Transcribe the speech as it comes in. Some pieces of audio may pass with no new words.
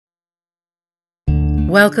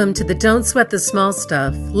Welcome to the Don't Sweat the Small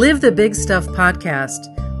Stuff, Live the Big Stuff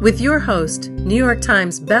podcast with your host, New York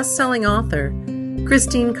Times bestselling author,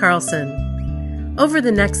 Kristine Carlson. Over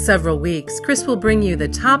the next several weeks, Chris will bring you the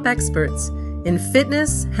top experts in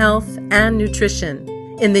fitness, health, and nutrition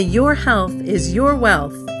in the Your Health is Your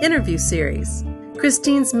Wealth interview series.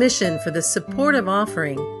 Kristine's mission for the supportive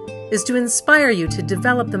offering is to inspire you to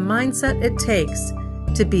develop the mindset it takes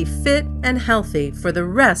to be fit and healthy for the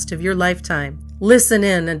rest of your lifetime. Listen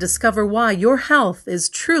in and discover why your health is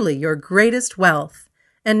truly your greatest wealth.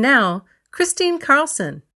 And now, Kristine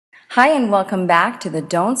Carlson. Hi, and welcome back to the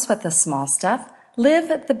Don't Sweat the Small Stuff, Live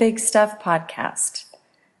the Big Stuff podcast.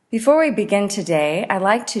 Before we begin today, I'd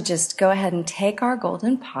like to just go ahead and take our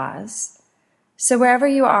golden pause. So wherever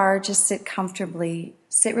you are, just sit comfortably,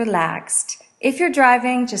 sit relaxed. If you're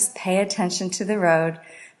driving, just pay attention to the road.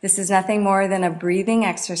 This is nothing more than a breathing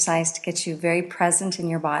exercise to get you very present in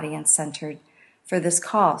your body and centered for this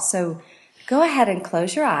call. So go ahead and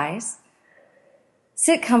close your eyes.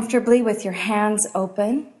 Sit comfortably with your hands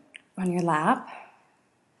open on your lap,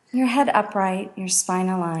 your head upright, your spine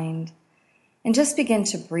aligned, and just begin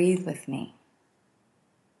to breathe with me.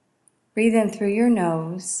 Breathe in through your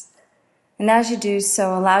nose, and as you do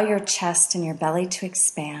so, allow your chest and your belly to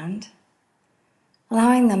expand,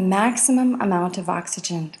 allowing the maximum amount of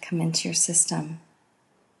oxygen to come into your system.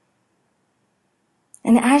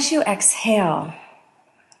 And as you exhale,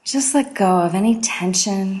 just let go of any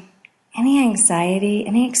tension, any anxiety,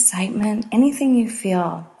 any excitement, anything you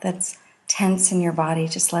feel that's tense in your body.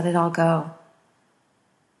 Just let it all go.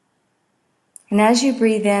 And as you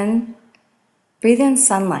breathe in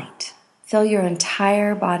sunlight. Fill your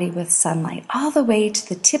entire body with sunlight, all the way to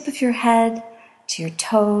the tip of your head, to your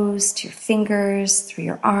toes, to your fingers, through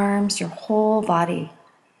your arms, your whole body.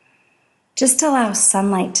 Just allow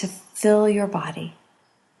sunlight to fill your body.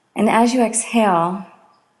 And as you exhale,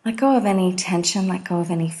 let go of any tension, let go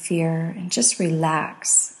of any fear, and just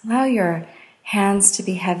relax. Allow your hands to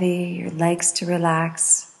be heavy, your legs to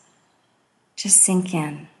relax. Just sink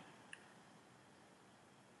in.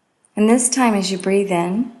 And this time as you breathe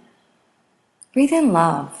in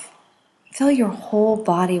love. Fill your whole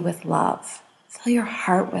body with love. Fill your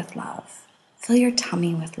heart with love. Fill your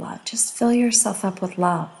tummy with love. Just fill yourself up with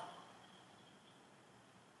love.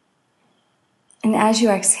 And as you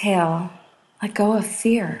exhale, let go of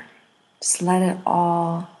fear. Just let it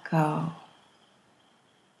all go.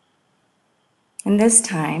 And this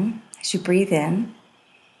time, as you breathe in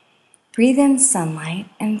sunlight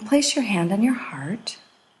and place your hand on your heart,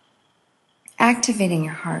 activating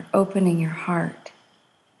your heart, opening your heart.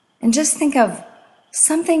 And just think of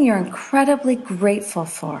something you're incredibly grateful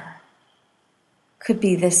for. Could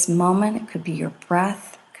be this moment, it could be your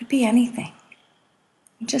breath, it could be anything.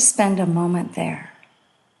 And just spend a moment there.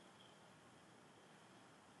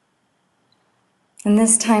 And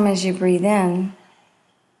this time as you breathe in,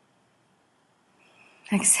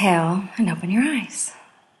 exhale and open your eyes.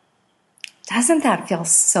 Doesn't that feel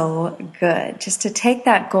so good, just to take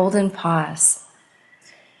that golden pause?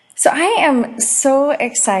 So I am so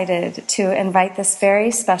excited to invite this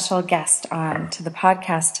very special guest on to the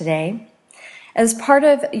podcast today as part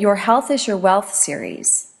of Your Health is Your Wealth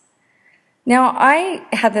series. Now, I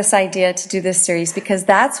had this idea to do this series because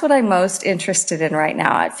that's what I'm most interested in right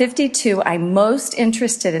now. At 52, I'm most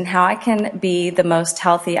interested in how I can be the most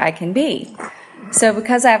healthy I can be. So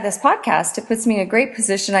because I have this podcast, it puts me in a great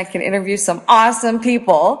position. I can interview some awesome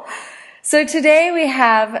people. So today we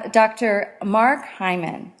have Dr. Mark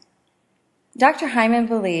Hyman. Dr. Hyman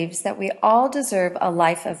believes that we all deserve a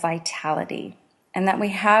life of vitality and that we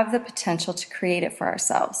have the potential to create it for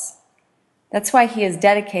ourselves. That's why he is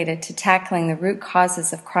dedicated to tackling the root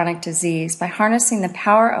causes of chronic disease by harnessing the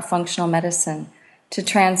power of functional medicine to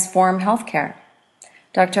transform healthcare.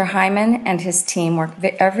 Dr. Hyman and his team work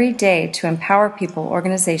every day to empower people,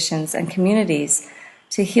 organizations, and communities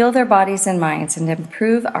to heal their bodies and minds and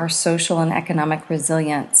improve our social and economic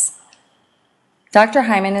resilience. Dr.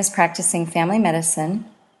 Hyman is practicing family medicine.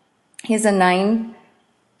 He is a 9-time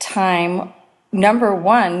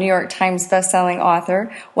 #1 New York Times bestselling author.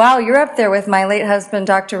 Wow, you're up there with my late husband,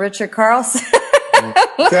 Dr. Richard Carlson.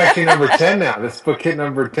 It's actually number 10 now. This book hit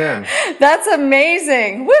number 10. That's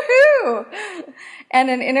amazing. Woohoo! And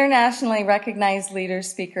an internationally recognized leader,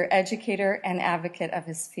 speaker, educator, and advocate of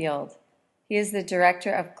his field. He is the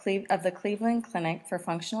director of the Cleveland Clinic for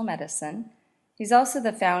Functional Medicine. He's also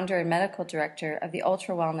the founder and medical director of the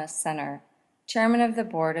Ultra Wellness Center, chairman of the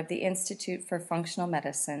board of the Institute for Functional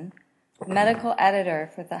Medicine, medical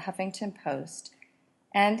editor for the Huffington Post,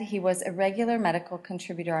 and he was a regular medical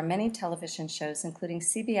contributor on many television shows, including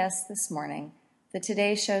CBS This Morning, The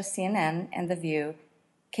Today Show, CNN, and The View,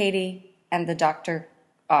 Katie, and the Dr.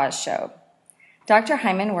 Oz Show. Dr.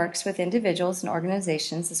 Hyman works with individuals and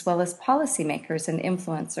organizations as well as policymakers and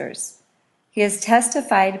influencers. He has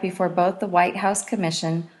testified before both the White House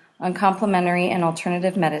Commission on Complementary and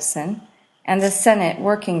Alternative Medicine and the Senate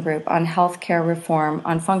Working Group on Health Care Reform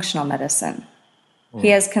on Functional Medicine. He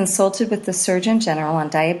has consulted with the Surgeon General on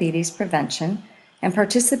diabetes prevention and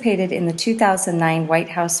participated in the 2009 White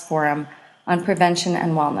House Forum on Prevention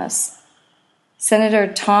and Wellness.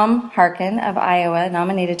 Senator Tom Harkin of Iowa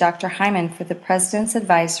nominated Dr. Hyman for the President's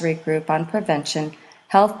Advisory Group on Prevention,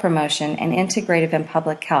 Health Promotion, and Integrative and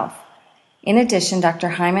Public Health. In addition, Dr.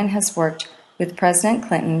 Hyman has worked with President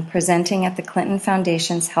Clinton presenting at the Clinton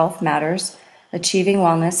Foundation's Health Matters, Achieving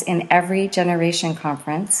Wellness in Every Generation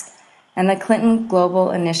Conference, and the Clinton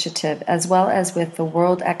Global Initiative, as well as with the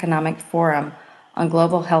World Economic Forum on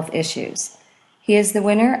Global Health Issues. He is the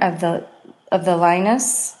winner of the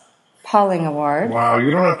Linus Pauling Award. Wow,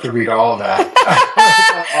 you don't have to read all that.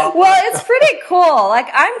 Well, it's pretty cool. Like,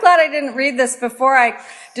 I'm glad I didn't read this before I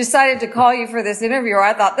decided to call you for this interview, or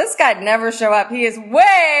I thought this guy'd never show up. He is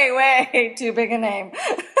way, way too big a name.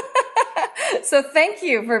 So thank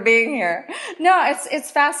you for being here. No,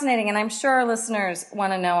 it's fascinating, and I'm sure our listeners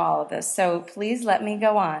want to know all of this. So please let me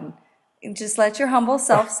go on. Just let your humble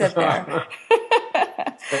self sit there.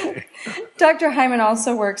 Dr. Hyman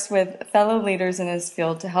also works with fellow leaders in his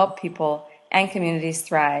field to help people and communities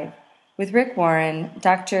thrive. With Rick Warren,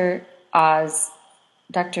 Dr. Oz,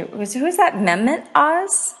 who is that? Mehmet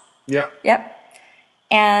Oz? Yep. Yep.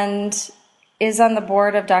 And is on the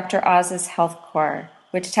board of Dr. Oz's Health Corps,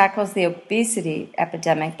 which tackles the obesity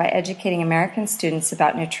epidemic by educating American students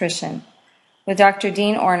about nutrition. With Dr.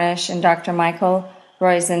 Dean Ornish and Dr. Michael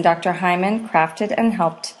Roizen, Dr. Hyman crafted and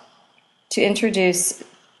helped to introduce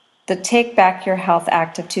the Take Back Your Health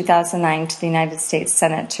Act of 2009 to the United States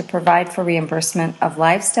Senate to provide for reimbursement of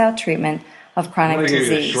lifestyle treatment of chronic I'm disease.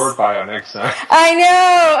 give you a short bio next time. I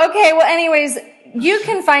know. Okay, well, anyways, you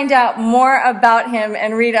can find out more about him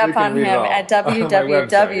and read up on him at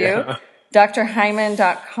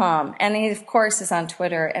www.drhyman.com. And he, of course, is on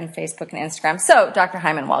Twitter and Facebook and Instagram. So, Dr.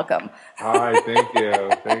 Hyman, welcome. Hi, thank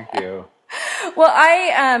you. Thank you. Well,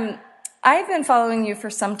 I've been following you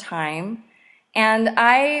for some time, and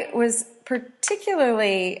I was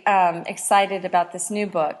particularly excited about this new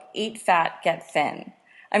book, Eat Fat, Get Thin.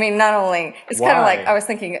 I mean, not only, it's kind of like, I was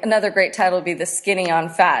thinking another great title would be The Skinny on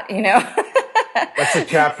Fat, you know? That's a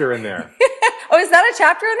chapter in there. Oh, is that a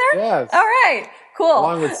chapter in there? Yes. All right, cool.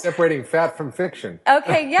 Along with separating fat from fiction.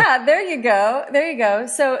 Okay, yeah, there you go. There you go.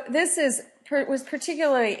 So this was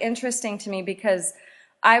particularly interesting to me because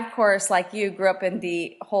I, of course, like you, grew up in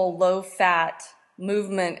the whole low-fat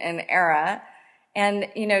movement and era, and,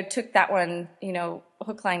 you know, took that one, you know,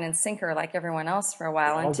 hook, line, and sinker like everyone else for a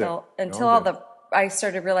while until I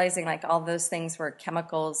started realizing like all those things were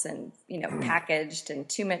chemicals and, you know, packaged and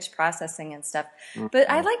too much processing and stuff. But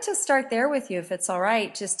I'd like to start there with you, if it's all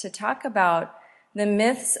right, just to talk about the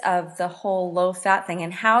myths of the whole low-fat thing,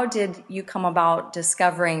 and how did you come about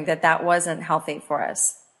discovering that that wasn't healthy for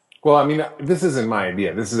us? Well, I mean, this isn't my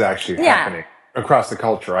idea. This is actually happening across the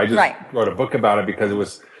culture. I just wrote a book about it because it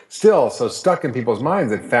was still so stuck in people's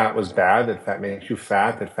minds that fat was bad, that fat makes you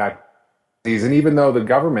fat, that fat disease. And even though the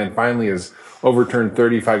government finally has overturned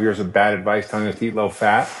 35 years of bad advice telling us to eat low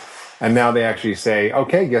fat, and now they actually say,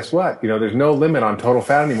 okay, guess what? You know, there's no limit on total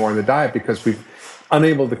fat anymore in the diet because we've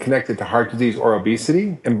unable to connect it to heart disease or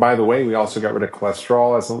obesity. And by the way, we also got rid of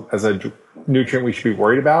cholesterol as a nutrient we should be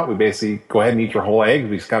worried about. We basically go ahead and eat your whole eggs.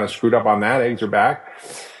 We kind of screwed up on that. Eggs are back.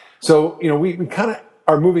 So, you know, we kind of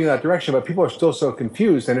are moving in that direction, but people are still so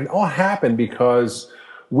confused. And it all happened because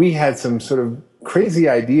we had some sort of crazy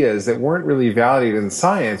ideas that weren't really validated in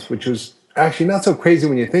science, which was actually not so crazy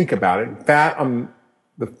when you think about it. Fat on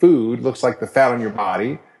the food looks like the fat on your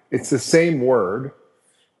body. It's the same word.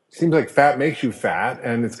 Seems like fat makes you fat,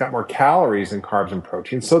 and it's got more calories than carbs and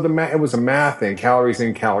protein. So it was a math thing, calories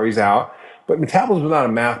in, calories out. But metabolism is not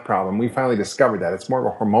a math problem. We finally discovered that. It's more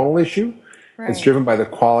of a hormonal issue. Right. It's driven by the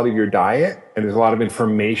quality of your diet, and there's a lot of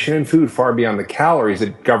information in food far beyond the calories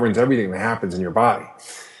that governs everything that happens in your body.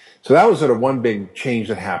 So that was sort of one big change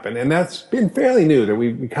that happened, and that's been fairly new, that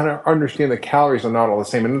we kind of understand that calories are not all the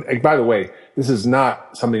same. And by the way, this is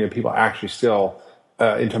not something that people actually still,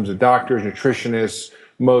 in terms of doctors, nutritionists,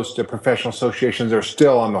 most professional associations are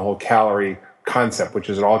still on the whole calorie concept, which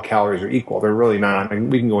is that all calories are equal. They're really not,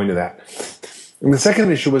 and we can go into that. And the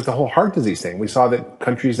second issue was the whole heart disease thing. We saw that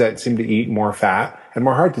countries that seemed to eat more fat had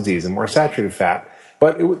more heart disease and more saturated fat.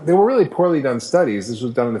 But they were really poorly done studies. This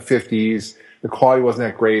was done in the 50s. The quality wasn't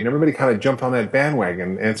that great. And everybody kind of jumped on that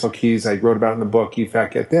bandwagon. Ancel Keys, I wrote about in the book, Eat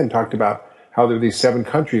Fat, Get Thin, talked about how there were these 7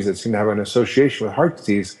 countries that seemed to have an association with heart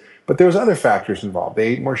disease, but there was other factors involved. They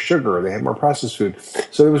ate more sugar, they had more processed food.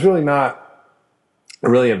 So it was really not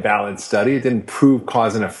really a valid study. It didn't prove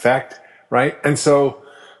cause and effect, right? And so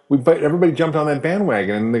everybody jumped on that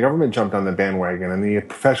bandwagon, and the government jumped on the bandwagon, and the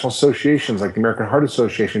professional associations like the American Heart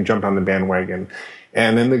Association jumped on the bandwagon.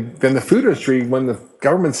 And then the food industry, when the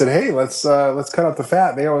government said, "Hey, let's cut out the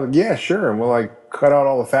fat," they were like, "Yeah, sure," and we'll like cut out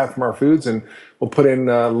all the fat from our foods, and we'll put in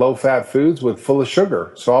low-fat foods full of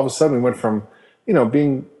sugar. So all of a sudden, we went from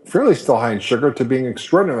being fairly still high in sugar to being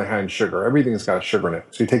extraordinarily high in sugar. Everything's got sugar in it.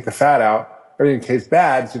 So you take the fat out, everything tastes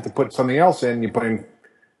bad. So you have to put something else in. You put in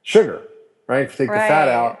sugar, right? If you take the fat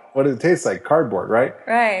out, what does it taste like? Cardboard, right?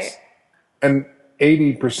 Right. And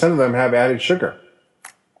 80% of them have added sugar.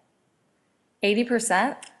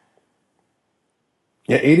 80%?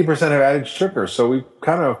 Yeah, 80% have added sugar. So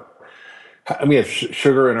we have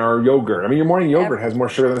sugar in our yogurt. I mean, your morning yogurt has more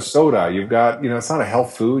sugar than a soda. You've got, it's not a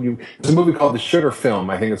health food. There's a movie called The Sugar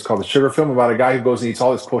Film. I think it's called The Sugar Film, about a guy who goes and eats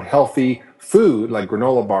all this, quote, healthy food, like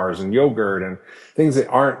granola bars and yogurt and things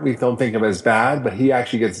that we don't think of as bad, but he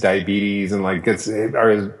actually gets diabetes and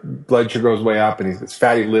his blood sugar goes way up, and he gets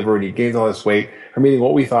fatty liver, and he gains all this weight from eating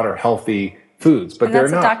what we thought are healthy foods, but they're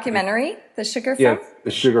not. That's a documentary, The Sugar Film? Yeah,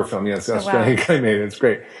 The Sugar Film, yes. The Australian guy made it. It's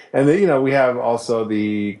great. And we have also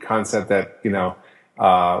the concept that,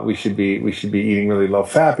 we should be eating really low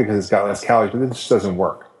fat because it's got less calories, but it just doesn't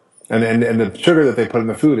work. And the sugar that they put in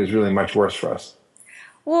the food is really much worse for us.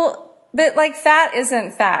 Well, but like fat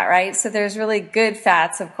isn't fat, right? So there's really good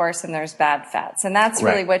fats, of course, and there's bad fats. And that's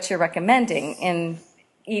really what you're recommending in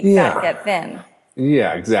Eat Fat, Get Thin.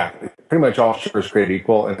 Yeah, exactly. Pretty much all sugar is created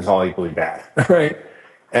equal, and it's all equally bad, right?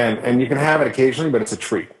 And you can have it occasionally, but it's a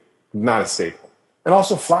treat, not a staple. And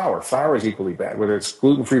also flour. Flour is equally bad, whether it's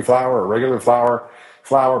gluten-free flour or regular flour.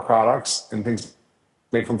 Flour products and things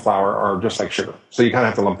made from flour are just like sugar. So you kind of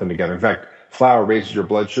have to lump them together. In fact, flour raises your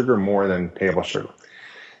blood sugar more than table sugar.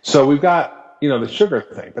 So we've got, the sugar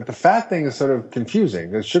thing, but the fat thing is sort of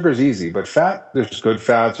confusing. The sugar is easy, but fat, there's good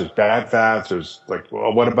fats, there's bad fats, there's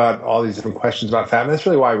what about all these different questions about fat? And that's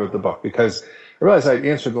really why I wrote the book, because I realized I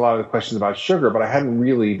answered a lot of the questions about sugar, but I hadn't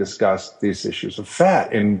really discussed these issues of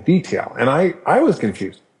fat in detail. And I was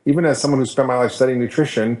confused. Even as someone who spent my life studying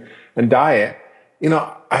nutrition and diet,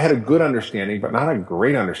 I had a good understanding, but not a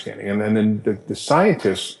great understanding. And then the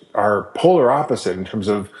scientists are polar opposite in terms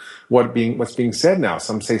of what's being said now.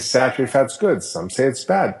 Some say saturated fat's good. Some say it's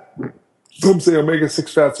bad. Some say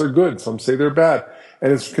omega-6 fats are good. Some say they're bad.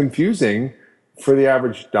 And it's confusing for the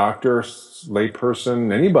average doctor,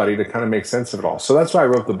 layperson, anybody to kind of make sense of it all. So that's why I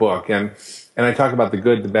wrote the book. And I talk about the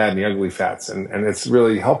good, the bad, and the ugly fats. And it's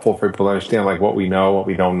really helpful for people to understand what we know, what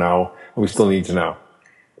we don't know, and we still need to know.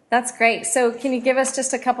 That's great. So can you give us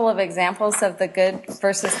just a couple of examples of the good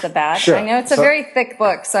versus the bad? Sure. I know it's a very thick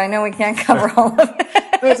book, so I know we can't cover all of it.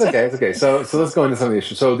 It's okay. So let's go into some of the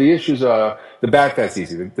issues. So the issues are, the bad fat's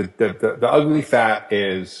easy. The ugly fat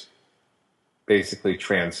is basically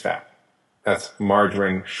trans fat. That's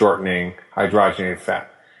margarine, shortening, hydrogenated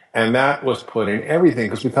fat. And that was put in everything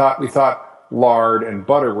because we thought lard and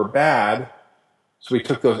butter were bad. So we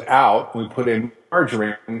took those out and we put in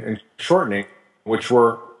margarine and shortening, which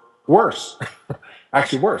were worse,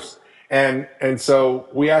 actually worse. And so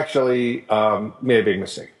we actually made a big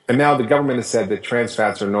mistake. And now the government has said that trans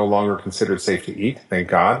fats are no longer considered safe to eat, thank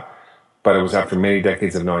God. But it was after many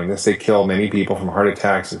decades of knowing this. They kill many people from heart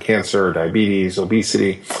attacks and cancer, diabetes,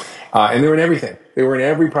 obesity. And they were in everything. They were in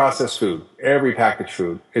every processed food, every packaged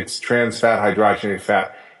food. It's trans fat, hydrogenated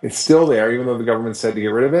fat. It's still there, even though the government said to get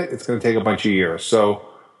rid of it. It's going to take a bunch of years. So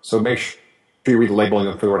make sure you read the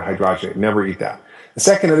labeling for the word hydrogenated. Never eat that. The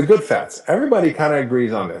second are the good fats. Everybody kind of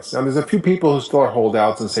agrees on this. Now, there's a few people who still are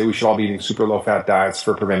holdouts and say we should all be eating super low-fat diets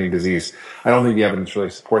for preventing disease. I don't think the evidence really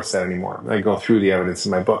supports that anymore. I go through the evidence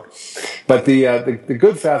in my book. But the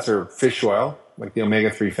good fats are fish oil, like the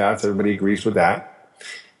omega-3 fats. Everybody agrees with that.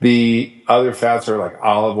 The other fats are like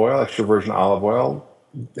olive oil, extra virgin olive oil,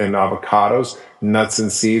 and avocados, nuts and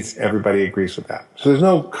seeds. Everybody agrees with that. So there's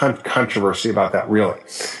no controversy about that, really.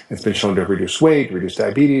 It's been shown to reduce weight, reduce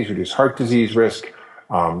diabetes, reduce heart disease risk,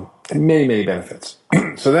 and many, many benefits.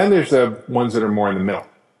 So then there's the ones that are more in the middle,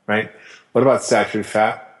 right? What about saturated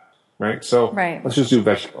fat, right? So let's just do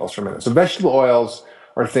vegetable oils for a minute. So vegetable oils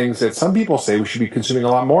are things that some people say we should be consuming a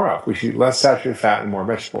lot more of. We should eat less saturated fat and more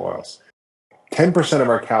vegetable oils. 10% of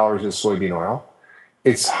our calories is soybean oil.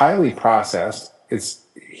 It's highly processed. It's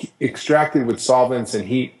extracted with solvents and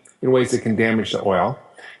heat in ways that can damage the oil.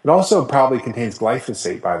 It also probably contains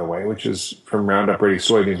glyphosate, by the way, which is from Roundup Ready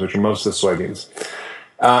soybeans, which are most of the soybeans.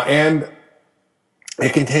 And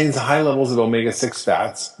it contains high levels of omega-6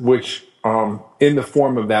 fats, which in the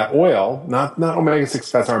form of that oil, not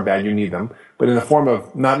omega-6 fats aren't bad, you need them, but in the form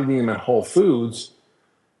of not eating them in whole foods,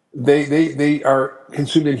 they are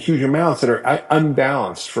consumed in huge amounts that are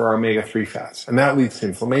unbalanced for our omega-3 fats. And that leads to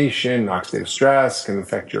inflammation, oxidative stress, can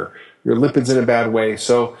affect your lipids in a bad way.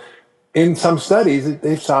 So in some studies,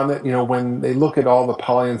 they've found that, when they look at all the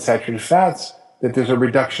polyunsaturated fats, that there's a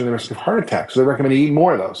reduction in the risk of heart attack. So they recommend eating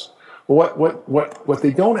more of those. Well, what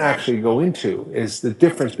they don't actually go into is the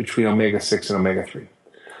difference between omega-6 and omega-3.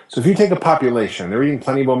 So if you take a population, they're eating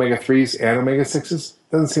plenty of omega-3s and omega-6s,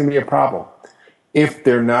 doesn't seem to be a problem. If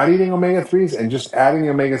they're not eating omega-3s and just adding the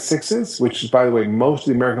omega-6s, which is, by the way, most of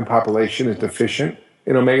the American population is deficient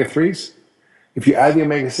in omega-3s, if you add the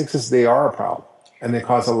omega-6s, they are a problem, and they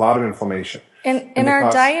cause a lot of inflammation. In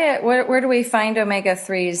our diet, where do we find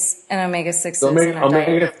omega-3s and omega-6s in our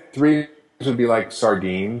diet? Omega-3s would be like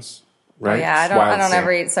sardines, right? Oh, yeah, I don't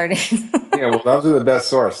ever eat sardines. Yeah, well, those are the best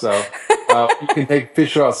source. So you can take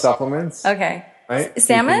fish oil supplements. Okay. Right?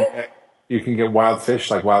 Salmon? You can get wild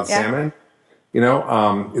fish like wild salmon.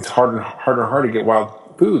 It's harder to get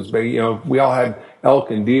wild foods, but we all had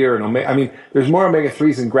elk and deer and there's more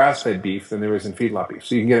omega-3s in grass-fed beef than there is in feedlot beef.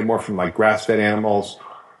 So you can get it more from like grass-fed animals.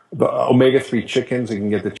 The omega-3 chickens, you can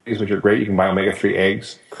get the chickens, which are great. You can buy omega-3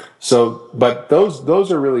 eggs. So, but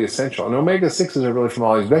those are really essential. And omega-6s are really from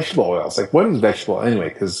all these vegetable oils. Like, what is vegetable anyway?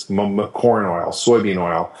 Because corn oil, soybean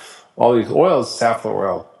oil, all these oils, safflower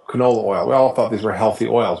oil, canola oil. We all thought these were healthy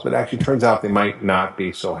oils, but it actually turns out they might not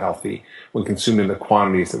be so healthy when consumed in the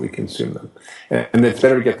quantities that we consume them. And it's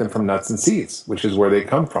better to get them from nuts and seeds, which is where they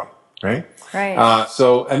come from, right? Right.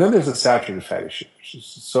 And then there's a saturated fat issue, which is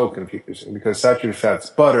so confusing because saturated fat's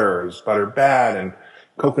butter. Is butter bad? And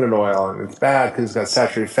coconut oil, and it's bad because it's got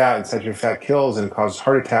saturated fat, and saturated fat kills and causes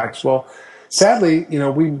heart attacks. Well, sadly,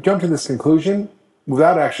 we jumped to this conclusion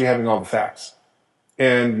without actually having all the facts.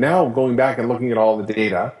 And now going back and looking at all the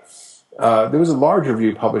data, there was a large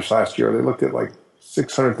review published last year. They looked at like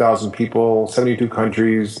 600,000 people, 72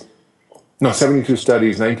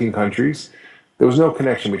 studies, 19 countries. There was no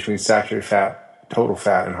connection between saturated fat, total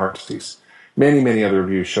fat, and heart disease. Many, many other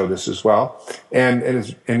reviews show this as well. And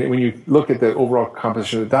when you look at the overall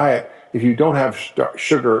composition of the diet, if you don't have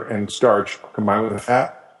sugar and starch combined with the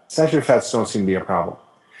fat, saturated fats don't seem to be a problem.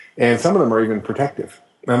 And some of them are even protective.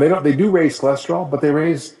 Now, they do raise cholesterol, but they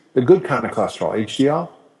raise the good kind of cholesterol, HDL,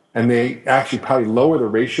 and they actually probably lower the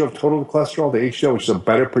ratio of total cholesterol to HDL, which is a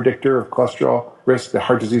better predictor of cholesterol risk, the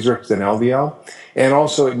heart disease risk, than LDL. And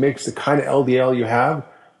also it makes the kind of LDL you have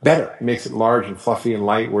better. It makes it large and fluffy and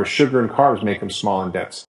light, where sugar and carbs make them small and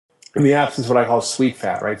dense. In the absence of what I call sweet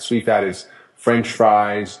fat, right? Sweet fat is French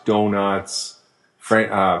fries, donuts,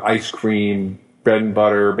 ice cream, bread and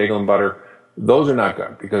butter, bagel and butter. Those are not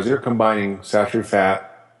good because they're combining saturated fat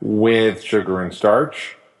with sugar and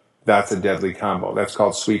starch. That's a deadly combo. That's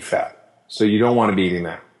called sweet fat. So you don't want to be eating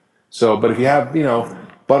that. So, but if you have,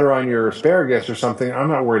 butter on your asparagus or something, I'm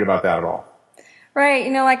not worried about that at all.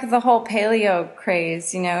 Right. Like the whole paleo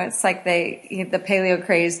craze, it's like the paleo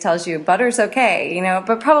craze tells you butter's okay,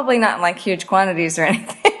 but probably not in like huge quantities or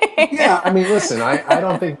anything. Yeah. Listen, I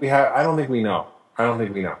don't think we know. I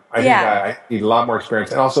think I need a lot more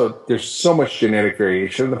experience. And also there's so much genetic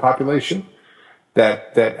variation in the population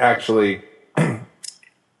that actually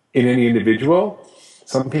in any individual,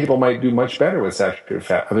 some people might do much better with saturated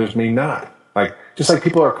fat, others may not. Just like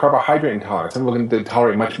people are carbohydrate intolerant. Some people can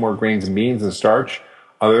tolerate much more grains and beans and starch.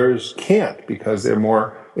 Others can't because they're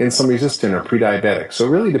more insulin resistant or pre-diabetic. So it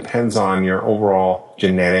really depends on your overall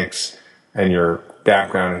genetics and your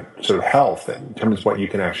background and sort of health in terms of what you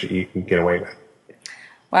can actually eat and get away with.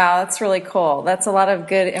 Wow, that's really cool. That's a lot of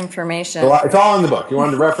good information. It's all in the book. You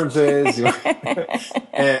want the references.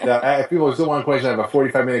 And if people still want a question, I have a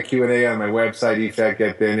 45-minute Q&A on my website,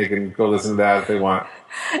 eFatGetThin. They can go listen to that if they want.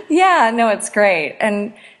 Yeah, no, it's great.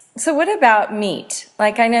 And so what about meat?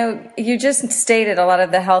 I know you just stated a lot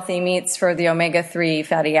of the healthy meats for the omega-3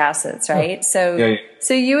 fatty acids, right? So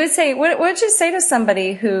you would say, what would you say to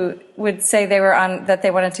somebody who would say that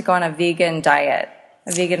they wanted to go on a vegan diet?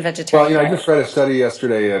 A vegan vegetarian. Well, I just read a study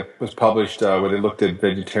yesterday that was published where they looked at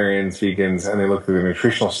vegetarians, vegans, and they looked at their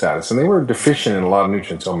nutritional status. And they were deficient in a lot of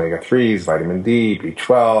nutrients, omega-3s, vitamin D,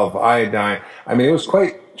 B12, iodine. It was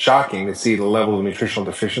quite shocking to see the level of nutritional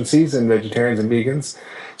deficiencies in vegetarians and vegans.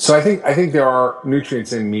 So I think there are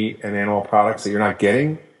nutrients in meat and animal products that you're not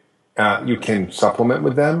getting. You can supplement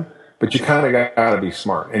with them, but you kind of got to be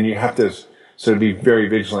smart. And you have to sort of be very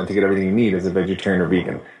vigilant to get everything you need as a vegetarian or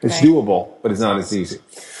vegan. It's doable, but it's not as easy.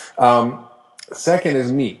 Second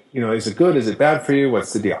is meat. Is it good? Is it bad for you?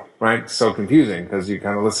 What's the deal? Right? It's so confusing because you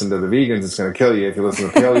kind of listen to the vegans, it's going to kill you. If you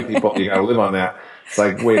listen to paleo people, you got to live on that. It's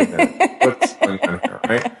like, wait a minute, what's going on here,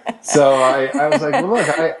 right? So I was like, well, look,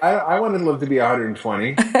 I want to live to be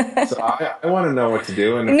 120, so I want to know what to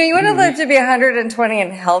do. And you want to live to be 120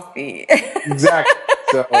 and healthy. Exactly.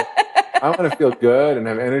 So I want to feel good and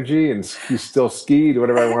have energy and still ski, do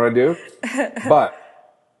whatever I want to do. But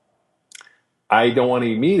I don't want to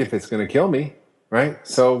eat meat if it's going to kill me, right?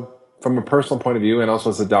 So from a personal point of view, and also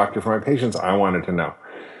as a doctor for my patients, I wanted to know.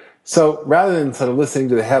 So rather than sort of listening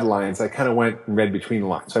to the headlines, I kind of went and read between the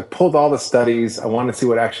lines. So I pulled all the studies. I wanted to see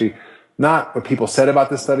what actually, not what people said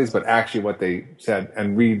about the studies, but actually what they said,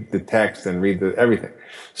 and read the text and read everything.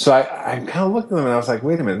 So I kind of looked at them and I was like,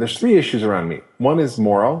 wait a minute, there's three issues around meat. One is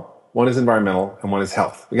moral, one is environmental, and one is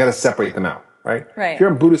health. We got to separate them out, right? Right. If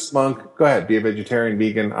you're a Buddhist monk, go ahead, be a vegetarian,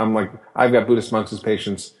 vegan. I've got Buddhist monks as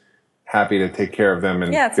patients. Happy to take care of them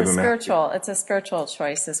and give them it's a spiritual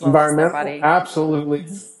choice as well as their body. Absolutely.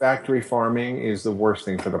 Factory farming is the worst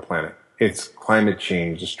thing for the planet. It's climate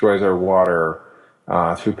change, destroys our water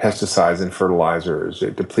through pesticides and fertilizers.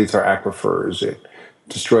 It depletes our aquifers. It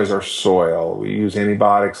destroys our soil. We use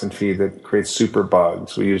antibiotics in feed that creates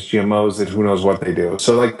superbugs. We use GMOs that who knows what they do.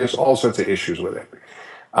 So there's all sorts of issues with it.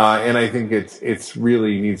 And I think it's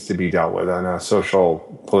really needs to be dealt with on a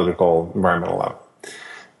social, political, environmental level.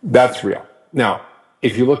 That's real. Now,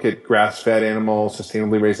 if you look at grass-fed animals,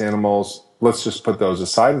 sustainably raised animals, let's just put those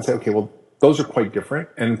aside and say, okay, well, those are quite different.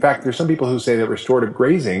 And in fact, there's some people who say that restorative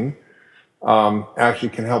grazing actually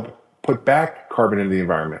can help put back carbon into the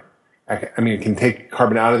environment. I mean, it can take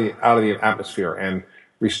carbon out of the atmosphere and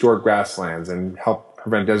restore grasslands and help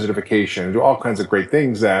prevent desertification and do all kinds of great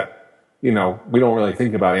things that, we don't really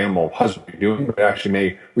think about animal husbandry doing, but it actually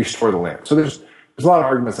may restore the land. So there's a lot of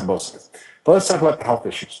arguments on both sides. But let's talk about the health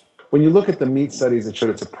issues. When you look at the meat studies that showed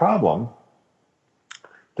it's a problem,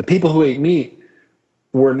 the people who ate meat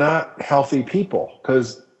were not healthy people,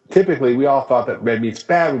 because typically we all thought that red meat's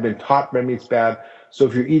bad. We've been taught red meat's bad. So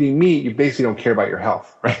if you're eating meat, you basically don't care about your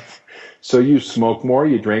health, right? So you smoke more,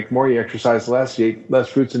 you drank more, you exercise less, you ate less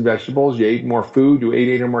fruits and vegetables, you ate more food, you ate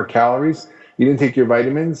 800 more calories, you didn't take your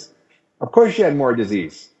vitamins. Of course you had more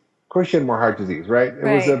disease. Of course you had more heart disease, right?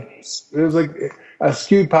 It was like a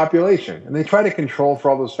skewed population, and they try to control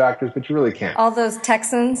for all those factors, but you really can't. All those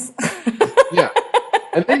Texans. Yeah,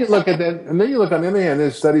 and then you look at that, and then you look on the other hand.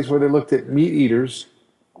 There's studies where they looked at meat eaters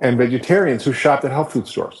and vegetarians who shopped at health food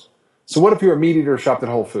stores. So what if you're a meat eater who shopped at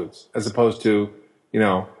Whole Foods as opposed to,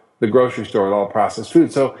 the grocery store with all processed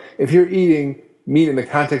food? So if you're eating meat in the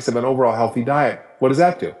context of an overall healthy diet, what does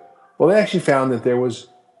that do? Well, they actually found that there was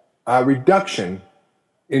a reduction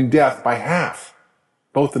in death by half,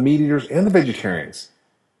 both the meat eaters and the vegetarians.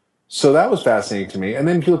 So that was fascinating to me. And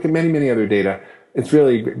then if you look at many, many other data, it's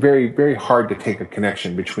really very, very hard to take a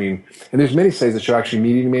connection between, and there's many studies that show actually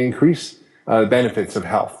meat eating may increase benefits of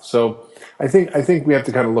health. So I think we have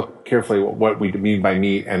to kind of look carefully at what we mean by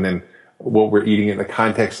meat, and then what we're eating in the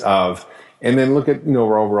context of, and then look at,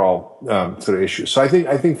 our overall sort of issues. So I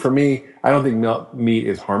think for me, I don't think meat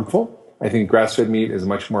is harmful. I think grass-fed meat is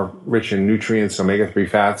much more rich in nutrients, omega-3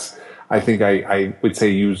 fats. I think I would say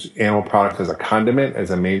use animal products as a condiment,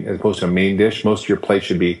 as opposed to a main dish. Most of your plate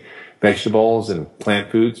should be vegetables and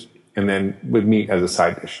plant foods, and then with meat as a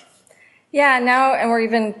side dish. Yeah, now, and we're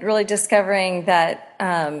even really discovering that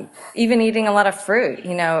even eating a lot of fruit,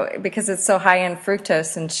 because it's so high in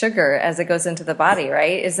fructose and sugar as it goes into the body,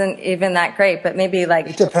 right? Isn't even that great, but maybe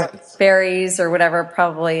like berries or whatever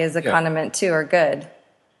probably is a condiment too, are good.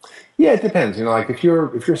 Yeah, it depends. Like if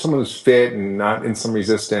you're someone who's fit and not insulin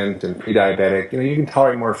resistant and pre-diabetic, you can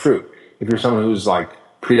tolerate more fruit. If you're someone who's like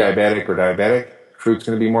pre-diabetic or diabetic, fruit's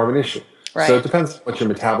going to be more of an issue. Right. So it depends what your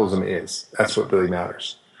metabolism is. That's what really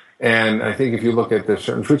matters. And I think if you look at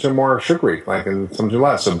certain fruits are more sugary, and some are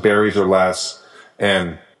less. So berries are less,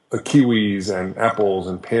 and kiwis and apples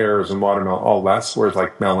and pears and watermelon all less, whereas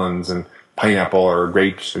like melons and pineapple or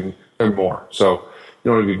grapes and they're more. So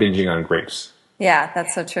you don't want to be binging on grapes. Yeah,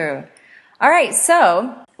 that's so true. All right,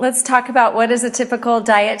 so let's talk about what is a typical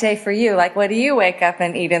diet day for you. Like, what do you wake up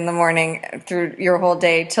and eat in the morning through your whole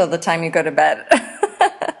day till the time you go to bed?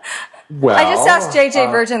 Well, I just asked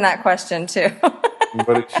JJ Virgin that question too.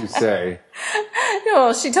 What did she say?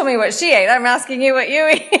 No, she told me what she ate. I'm asking you what you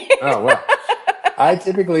eat. Oh, well. I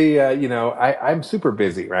typically, I'm super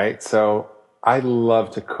busy, right? So I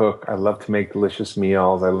love to cook. I love to make delicious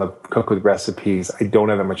meals. I love to cook with recipes. I don't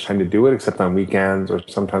have that much time to do it except on weekends or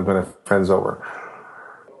sometimes when I have friends over.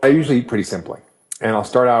 I usually eat pretty simply. And I'll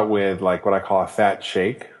start out with like what I call a fat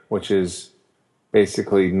shake, which is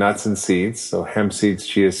basically nuts and seeds. So hemp seeds,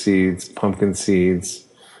 chia seeds, pumpkin seeds.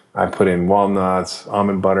 I put in walnuts,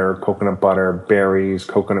 almond butter, coconut butter, berries,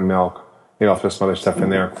 coconut milk, Maybe I'll throw some other stuff in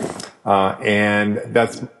there. And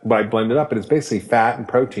that's what I blend it up. And it's basically fat and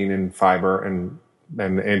protein and fiber and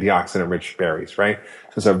antioxidant rich berries, right?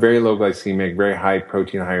 So it's a very low glycemic, very high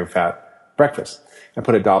protein, higher fat breakfast. I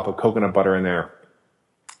put a dollop of coconut butter in there.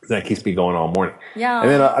 That keeps me going all morning. Yeah. And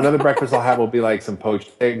then another breakfast I'll have will be like some poached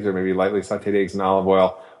eggs or maybe lightly sauteed eggs in olive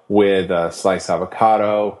oil with a sliced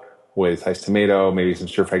avocado, with sliced tomato, maybe some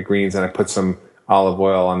stir-fried greens. And I put some olive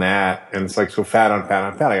oil on that. And it's like so fat on fat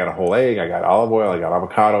on fat. I got a whole egg. I got olive oil. I got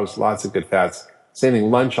avocados, lots of good fats. Same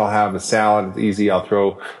thing, lunch, I'll have a salad. It's easy. I'll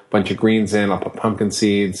throw a bunch of greens in. I'll put pumpkin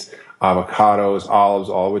seeds, avocados, olives,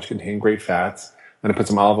 all of which contain great fats. And I put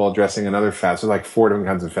some olive oil dressing and other fats. So like 4 different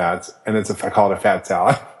kinds of fats. And I call it a fat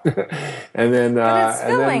salad. And then, but it's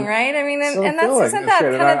filling, right? I mean, and isn't that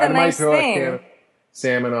kind of the nice thing? I might throw a can of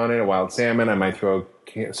salmon on it, a wild salmon. I might throw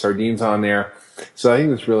sardines on there. So I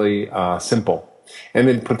think it's really, simple. And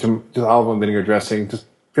then put some just olive oil and vinegar dressing. Just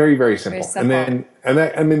very, very simple. Very simple.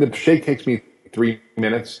 And then the shake takes me 3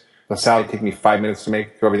 minutes. The salad takes me 5 minutes to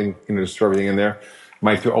make. Throw everything, just throw everything in there.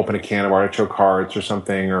 Might open a can of artichoke hearts or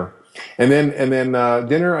something, and then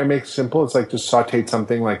dinner I make simple. It's like just sauteed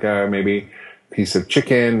something like maybe a piece of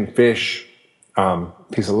chicken, fish,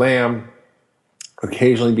 piece of lamb,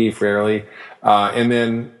 occasionally beef, rarely, and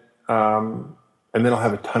then I'll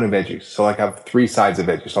have a ton of veggies. So like I have 3 sides of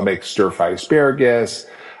veggies. So I'll make stir-fried asparagus.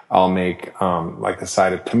 I'll make like a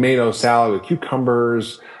side of tomato salad with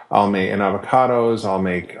cucumbers. I'll make avocados. I'll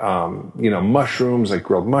make mushrooms, like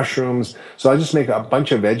grilled mushrooms. So I just make a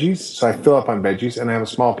bunch of veggies. So I fill up on veggies, and I have a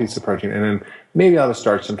small piece of protein. And then maybe I'll have a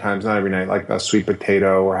starch sometimes, not every night, like a sweet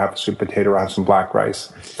potato or half a sweet potato or have some black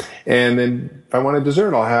rice. And then if I want a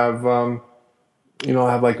dessert, I'll have I'll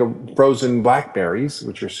have like a frozen blackberries,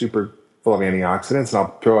 which are super full of antioxidants, and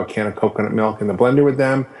I'll throw a can of coconut milk in the blender with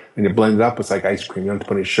them, and you blend it up. It's like ice cream. You don't have to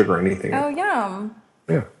put any sugar or anything. Oh, yum.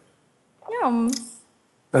 Yeah. Yum.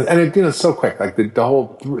 And it's so quick. Like the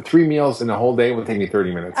whole 3 meals in a whole day will take me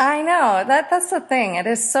 30 minutes. I know. That's the thing. It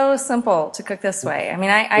is so simple to cook this way. I mean,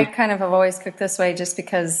 I kind of have always cooked this way just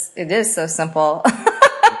because it is so simple.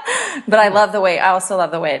 But I also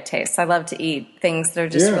love the way it tastes. I love to eat things that are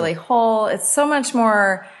just really whole. It's so much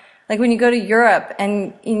more like when you go to Europe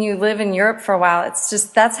and you live in Europe for a while, it's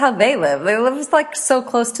just, that's how they live. They live like so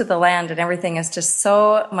close to the land, and everything is just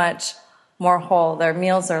so much more whole. Their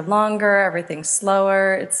meals are longer, everything's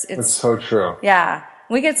slower. It's so true. Yeah.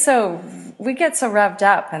 We get so revved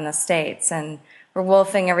up in the States, and we're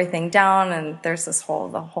wolfing everything down, and there's the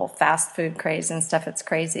whole fast food craze and stuff. It's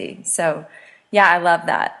crazy. So yeah, I love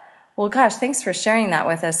that. Well, gosh, thanks for sharing that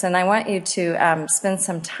with us. And I want you to spend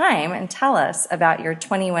some time and tell us about your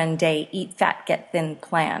 21-day Eat Fat, Get Thin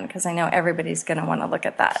plan, because I know everybody's going to want to look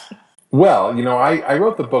at that. Well, I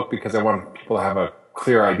wrote the book because I want people to have a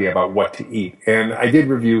clear idea about what to eat. And I did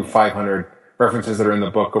review 500 references that are in the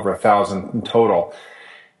book, over 1,000 in total.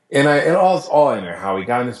 And it's all in there. How we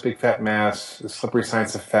got in this big fat mass, the slippery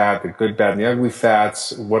science of fat, the good, bad, and the ugly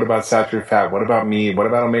fats. What about saturated fat? What about meat? What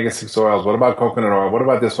about omega-6 oils? What about coconut oil? What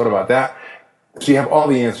about this? What about that? So you have all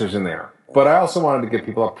the answers in there. But I also wanted to give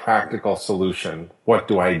people a practical solution. What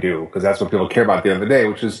do I do? Because that's what people care about at the end of the day,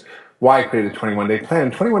 which is why I created a 21-day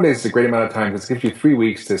plan. 21 days is a great amount of time because it gives you 3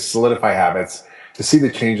 weeks to solidify habits, to see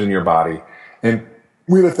the change in your body. And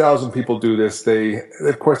we had 1,000 people do this.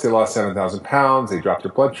 Of course, they lost 7,000 pounds. They dropped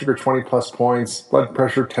their blood sugar 20 plus points, blood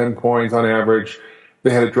pressure 10 points on average. They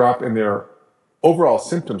had a drop in their overall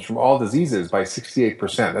symptoms from all diseases by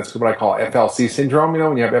 68%. That's what I call FLC syndrome.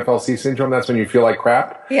 When you have FLC syndrome, that's when you feel like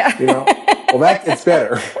crap. Yeah. Well, that gets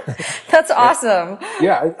better. That's awesome.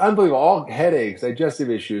 Yeah, unbelievable. All headaches, digestive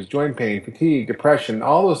issues, joint pain, fatigue, depression,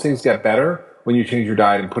 all those things get better when you change your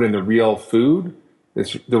diet and put in the real food.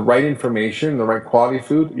 It's the right information, the right quality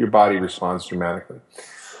food, your body responds dramatically.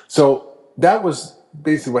 So that was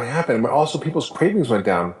basically what happened. But also people's cravings went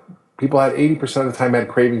down. People had 80% of the time had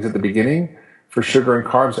cravings at the beginning for sugar and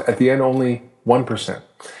carbs. At the end, only 1%.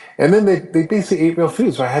 And then they basically ate real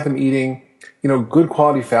food. So I had them eating, good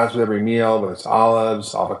quality fats with every meal, whether it's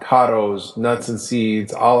olives, avocados, nuts and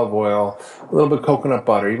seeds, olive oil, a little bit of coconut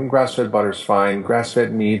butter, even grass-fed butter is fine.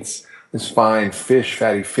 Grass-fed meats is fine.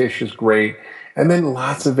 Fatty fish is great. And then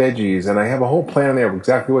lots of veggies. And I have a whole plan there of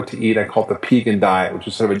exactly what to eat. I call it the Pegan diet, which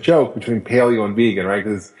is sort of a joke between paleo and vegan, right?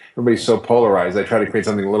 Because everybody's so polarized. I try to create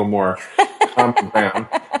something a little more common ground.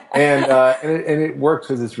 And it works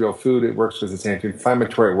because it's real food. It works because it's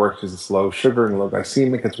anti-inflammatory. It works because it's low sugar and low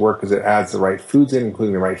glycemic. It's work because it adds the right foods in,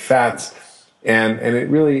 including the right fats. And it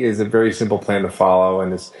really is a very simple plan to follow,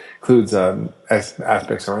 and this includes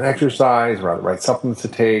aspects around exercise, around the right supplements to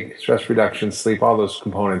take, stress reduction, sleep, all those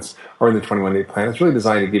components are in the 21-day plan. It's really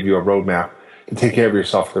designed to give you a roadmap to take care of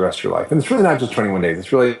yourself for the rest of your life. And it's really not just 21 days.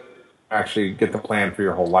 It's really actually get the plan for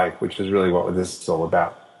your whole life, which is really what this is all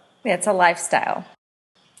about. Yeah, it's a lifestyle.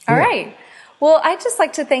 All right. Well, I'd just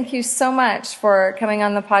like to thank you so much for coming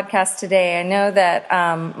on the podcast today. I know that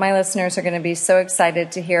my listeners are going to be so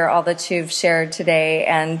excited to hear all that you've shared today.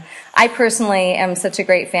 And I personally am such a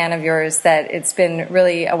great fan of yours that it's been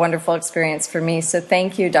really a wonderful experience for me. So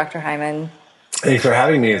thank you, Dr. Hyman. Thanks for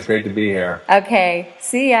having me. It's great to be here. Okay.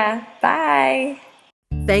 See ya. Bye.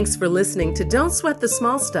 Thanks for listening to Don't Sweat the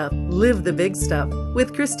Small Stuff, Live the Big Stuff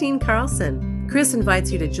with Christine Carlson. Chris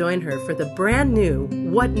invites you to join her for the brand new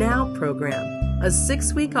What Now program, a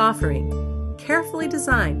 6-week offering carefully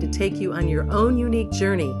designed to take you on your own unique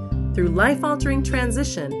journey through life-altering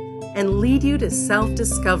transition and lead you to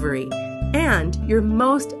self-discovery and your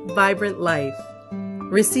most vibrant life.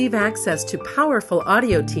 Receive access to powerful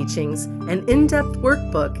audio teachings, an in-depth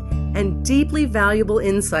workbook, and deeply valuable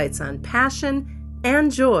insights on passion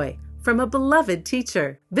and joy from a beloved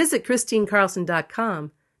teacher. Visit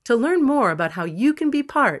ChristineCarlson.com to learn more about how you can be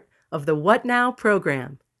part of the What Now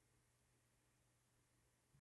program.